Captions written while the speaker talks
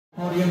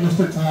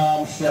Mr.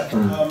 Tom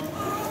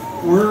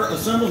Shepard. We're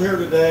assembled here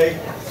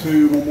today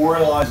to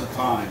memorialize a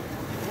time.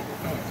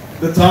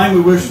 The time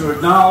we wish to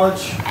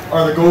acknowledge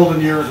are the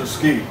golden years of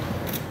Skeet.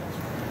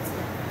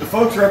 The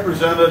folks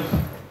represented,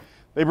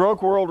 they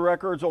broke world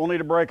records only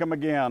to break them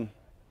again.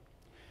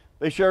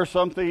 They share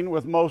something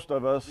with most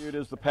of us. It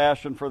is the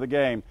passion for the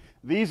game.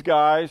 These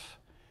guys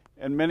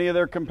and many of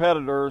their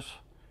competitors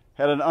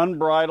had an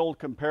unbridled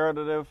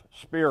competitive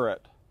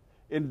spirit,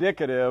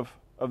 indicative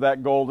of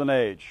that golden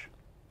age.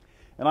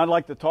 And I'd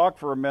like to talk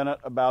for a minute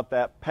about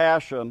that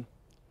passion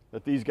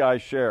that these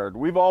guys shared.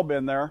 We've all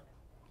been there.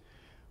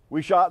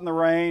 We shot in the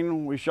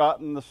rain, we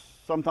shot in the,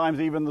 sometimes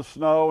even the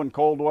snow and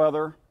cold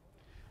weather.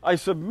 I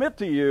submit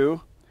to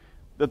you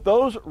that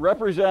those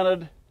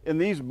represented in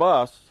these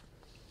busts,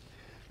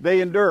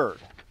 they endured,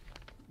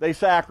 they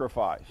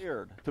sacrificed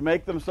to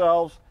make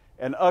themselves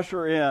and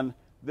usher in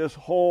this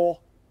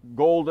whole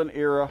golden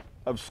era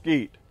of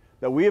Skeet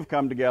that we have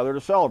come together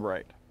to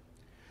celebrate.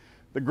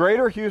 The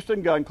Greater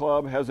Houston Gun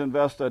Club has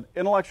invested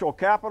intellectual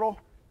capital,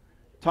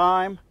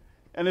 time,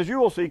 and as you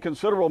will see,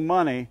 considerable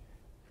money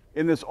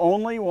in this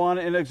only one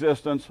in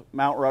existence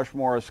Mount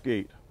Rushmore of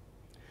Skeet.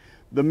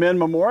 The men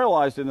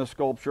memorialized in this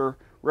sculpture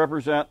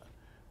represent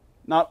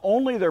not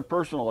only their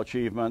personal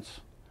achievements,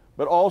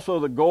 but also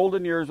the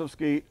golden years of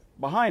Skeet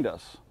behind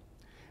us,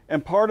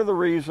 and part of the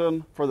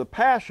reason for the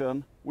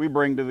passion we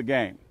bring to the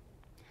game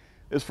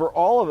is for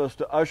all of us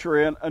to usher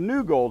in a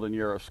new golden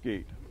year of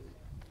Skeet.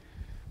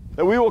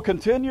 That we will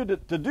continue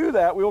to do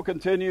that, we will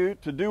continue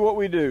to do what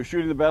we do,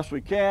 shooting the best we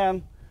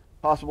can,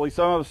 possibly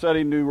some of us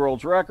setting new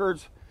world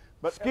records.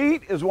 But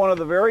Skeet is one of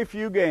the very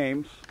few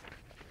games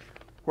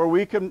where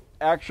we can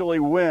actually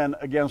win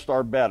against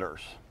our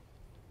betters.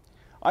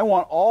 I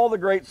want all the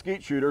great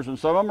Skeet shooters, and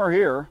some of them are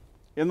here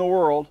in the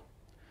world,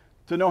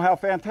 to know how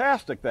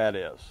fantastic that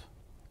is.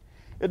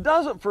 It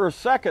doesn't for a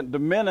second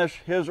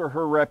diminish his or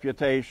her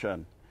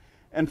reputation.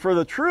 And for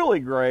the truly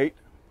great,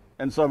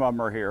 and some of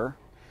them are here,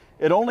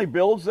 it only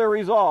builds their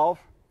resolve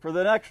for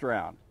the next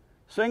round.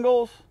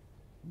 Singles,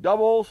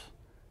 doubles,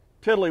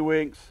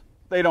 tiddlywinks,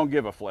 they don't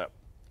give a flip.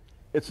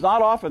 It's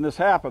not often this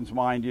happens,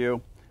 mind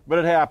you, but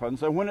it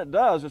happens. And when it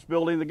does, it's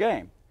building the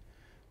game.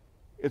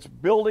 It's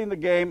building the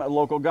game at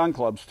local gun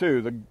clubs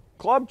too. The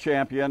club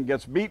champion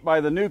gets beat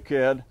by the new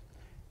kid,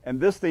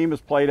 and this theme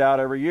is played out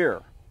every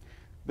year.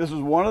 This is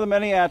one of the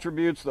many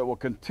attributes that will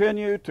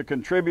continue to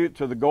contribute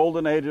to the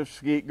golden age of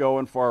Skeet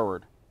going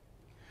forward.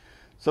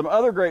 Some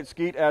other great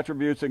Skeet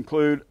attributes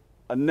include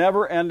a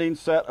never-ending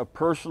set of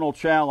personal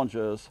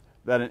challenges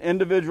that an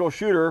individual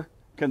shooter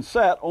can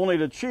set only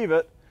to achieve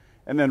it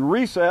and then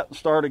reset and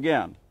start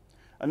again.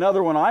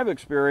 Another one I've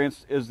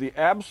experienced is the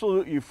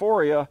absolute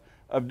euphoria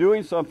of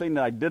doing something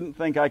that I didn't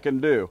think I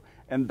can do,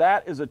 and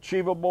that is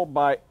achievable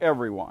by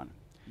everyone.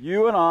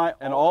 You and I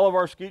and all of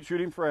our Skeet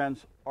shooting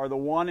friends are the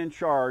one in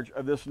charge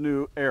of this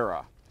new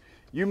era.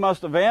 You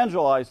must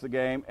evangelize the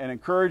game and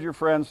encourage your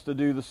friends to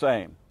do the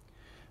same.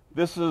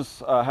 This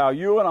is how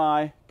you and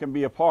I can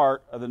be a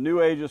part of the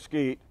new age of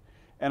Skeet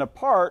and a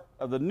part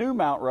of the new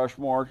Mount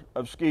Rushmore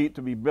of Skeet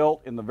to be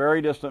built in the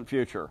very distant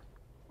future.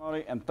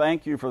 And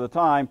thank you for the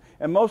time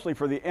and mostly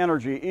for the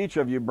energy each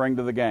of you bring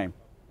to the game.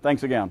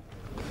 Thanks again.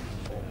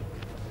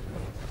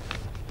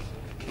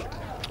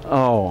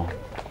 Oh.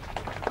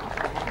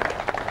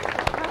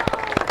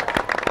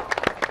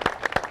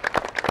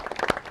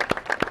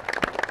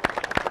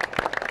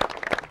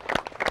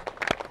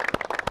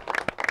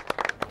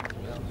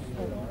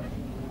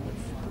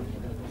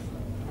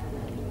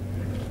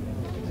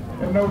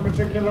 In no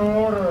particular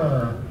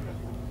order,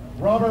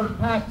 Robert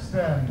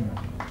Paxton,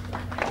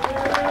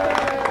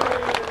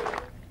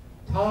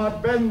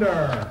 Todd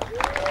Bender,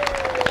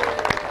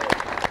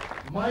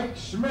 Mike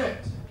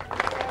Schmidt,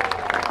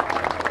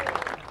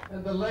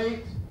 and the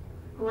late,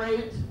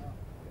 great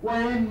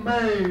Wayne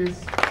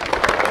Mays.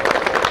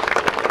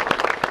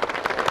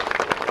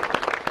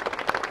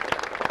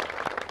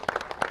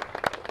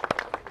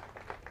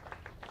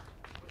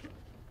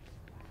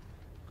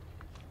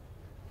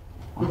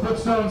 The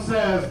footstone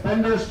says,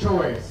 Bender's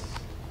Choice,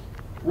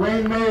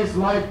 Wayne Mays'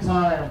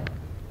 Lifetime,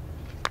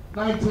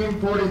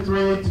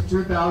 1943 to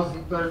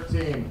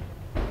 2013.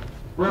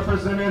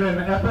 Represented an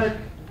epoch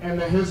in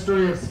the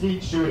history of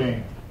Skeet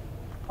shooting,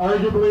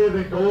 arguably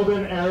the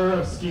golden era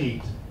of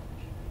Skeet.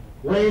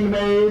 Wayne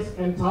Mays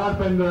and Todd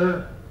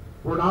Bender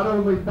were not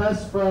only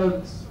best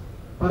friends,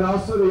 but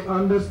also the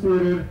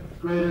undisputed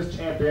greatest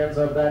champions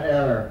of that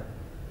era.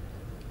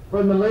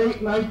 From the late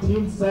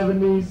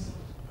 1970s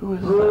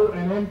through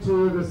and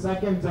into the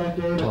second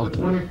decade of the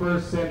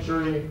 21st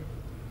century,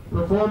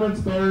 performance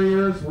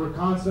barriers were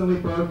constantly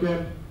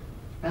broken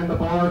and the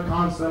bar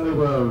constantly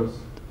rose.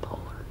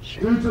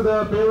 Due to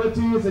the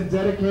abilities and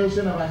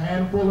dedication of a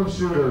handful of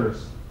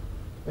shooters,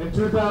 in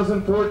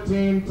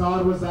 2014,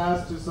 Todd was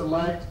asked to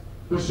select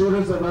the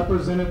shooters that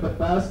represented the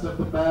best of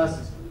the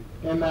best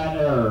in that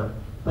era,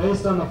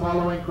 based on the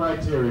following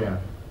criteria: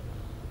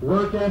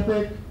 work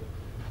ethic,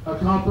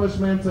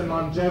 accomplishments, and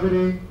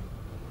longevity.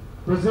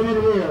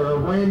 Presented here are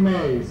Wayne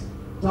Mays,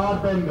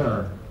 Todd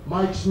Bender,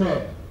 Mike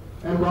Schmidt,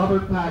 and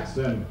Robert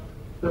Paxton,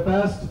 the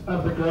best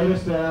of the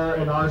greatest era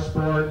in our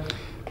sport.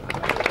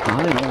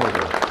 Not in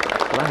order.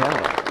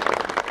 Wow.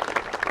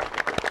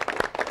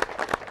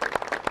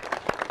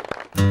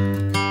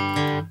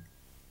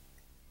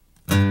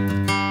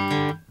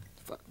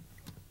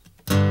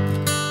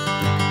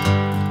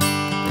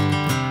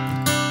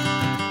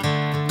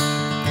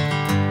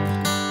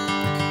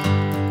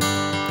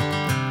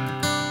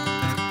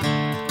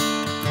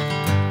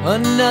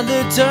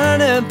 Another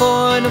turning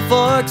point, a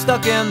fork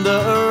stuck in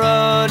the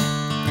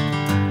road.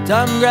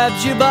 Time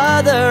grabs you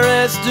by the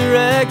wrist,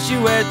 directs you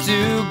where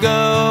to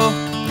go.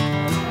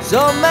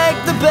 So make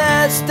the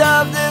best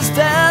of this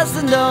test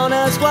and don't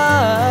ask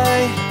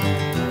why.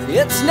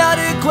 It's not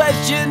a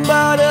question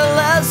but a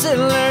lesson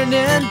learned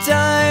in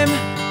time.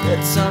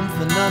 It's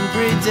something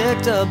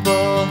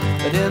unpredictable,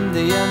 but in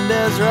the end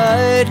is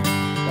right.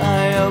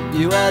 I hope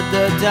you had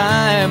the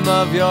time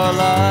of your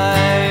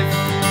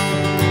life.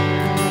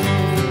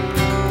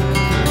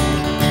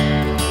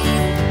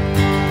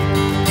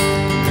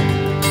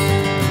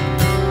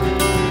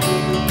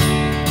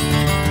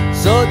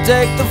 So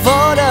take the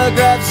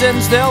photographs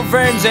and still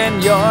frames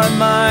in your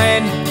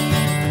mind,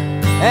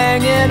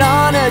 hanging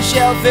on a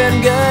shelf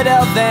in good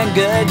health and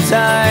good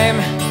time.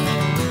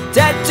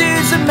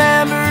 Tattoos and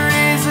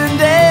memories and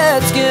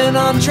dead skin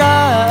on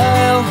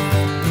trial.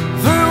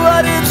 For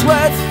what it's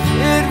worth,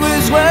 it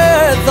was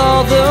worth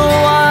all the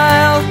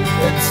while.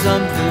 It's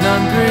something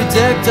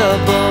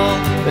unpredictable,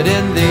 but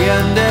in the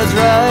end is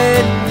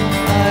right.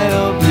 I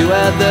hope you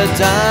had the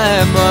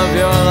time of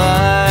your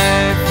life.